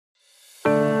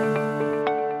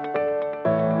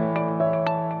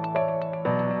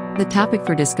The topic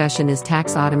for discussion is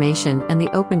tax automation and the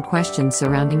open questions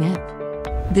surrounding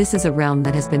it. This is a realm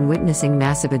that has been witnessing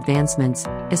massive advancements,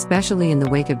 especially in the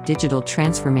wake of digital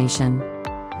transformation.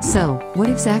 So,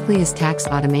 what exactly is tax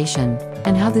automation,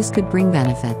 and how this could bring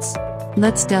benefits?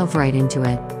 Let's delve right into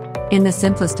it. In the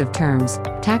simplest of terms,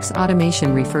 tax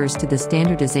automation refers to the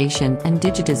standardization and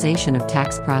digitization of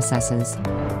tax processes.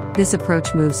 This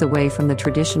approach moves away from the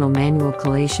traditional manual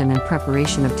collation and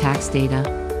preparation of tax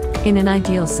data. In an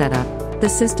ideal setup, the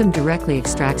system directly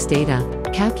extracts data,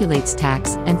 calculates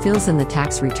tax, and fills in the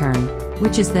tax return,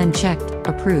 which is then checked,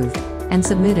 approved, and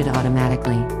submitted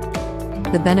automatically.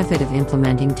 The benefit of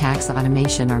implementing tax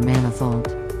automation are manifold.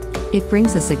 It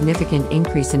brings a significant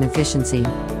increase in efficiency,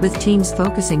 with teams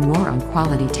focusing more on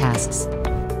quality tasks.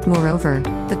 Moreover,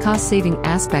 the cost-saving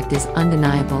aspect is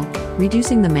undeniable,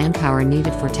 reducing the manpower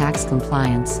needed for tax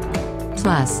compliance.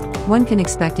 Plus, one can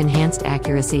expect enhanced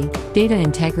accuracy, data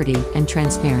integrity, and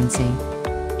transparency.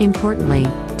 Importantly,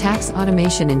 tax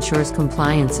automation ensures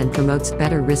compliance and promotes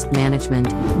better risk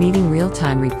management, meeting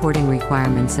real-time reporting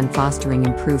requirements and fostering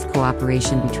improved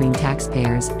cooperation between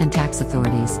taxpayers and tax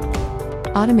authorities.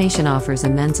 Automation offers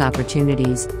immense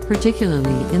opportunities,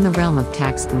 particularly in the realm of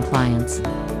tax compliance.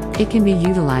 It can be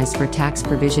utilized for tax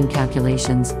provision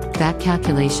calculations, VAT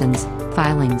calculations,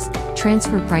 filings,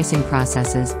 transfer pricing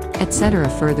processes, etc.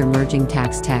 Further merging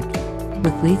tax tech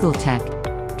with legal tech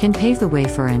can pave the way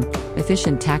for an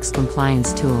efficient tax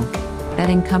compliance tool that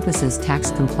encompasses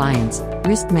tax compliance,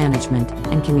 risk management,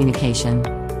 and communication.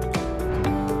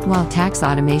 While tax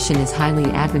automation is highly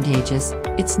advantageous,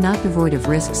 it's not devoid of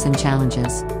risks and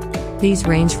challenges. These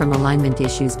range from alignment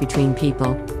issues between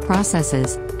people,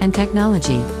 processes, and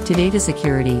technology, to data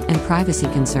security and privacy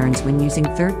concerns when using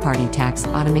third-party tax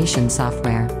automation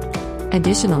software.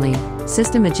 Additionally,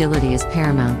 system agility is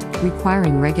paramount,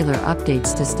 requiring regular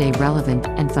updates to stay relevant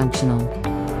and functional.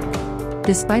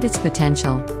 Despite its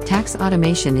potential, tax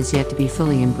automation is yet to be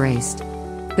fully embraced.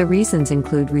 The reasons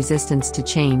include resistance to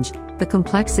change, the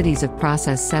complexities of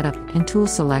process setup and tool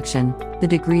selection, the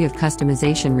degree of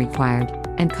customization required,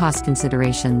 and cost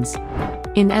considerations.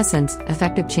 In essence,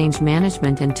 effective change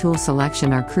management and tool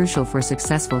selection are crucial for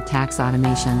successful tax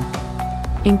automation.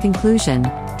 In conclusion,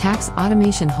 tax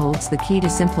automation holds the key to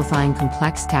simplifying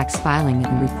complex tax filing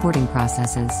and reporting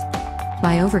processes.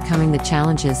 By overcoming the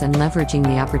challenges and leveraging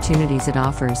the opportunities it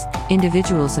offers,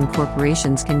 individuals and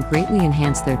corporations can greatly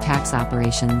enhance their tax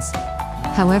operations.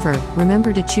 However,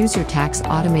 remember to choose your tax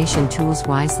automation tools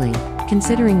wisely,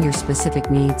 considering your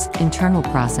specific needs, internal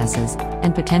processes,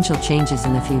 and potential changes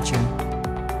in the future.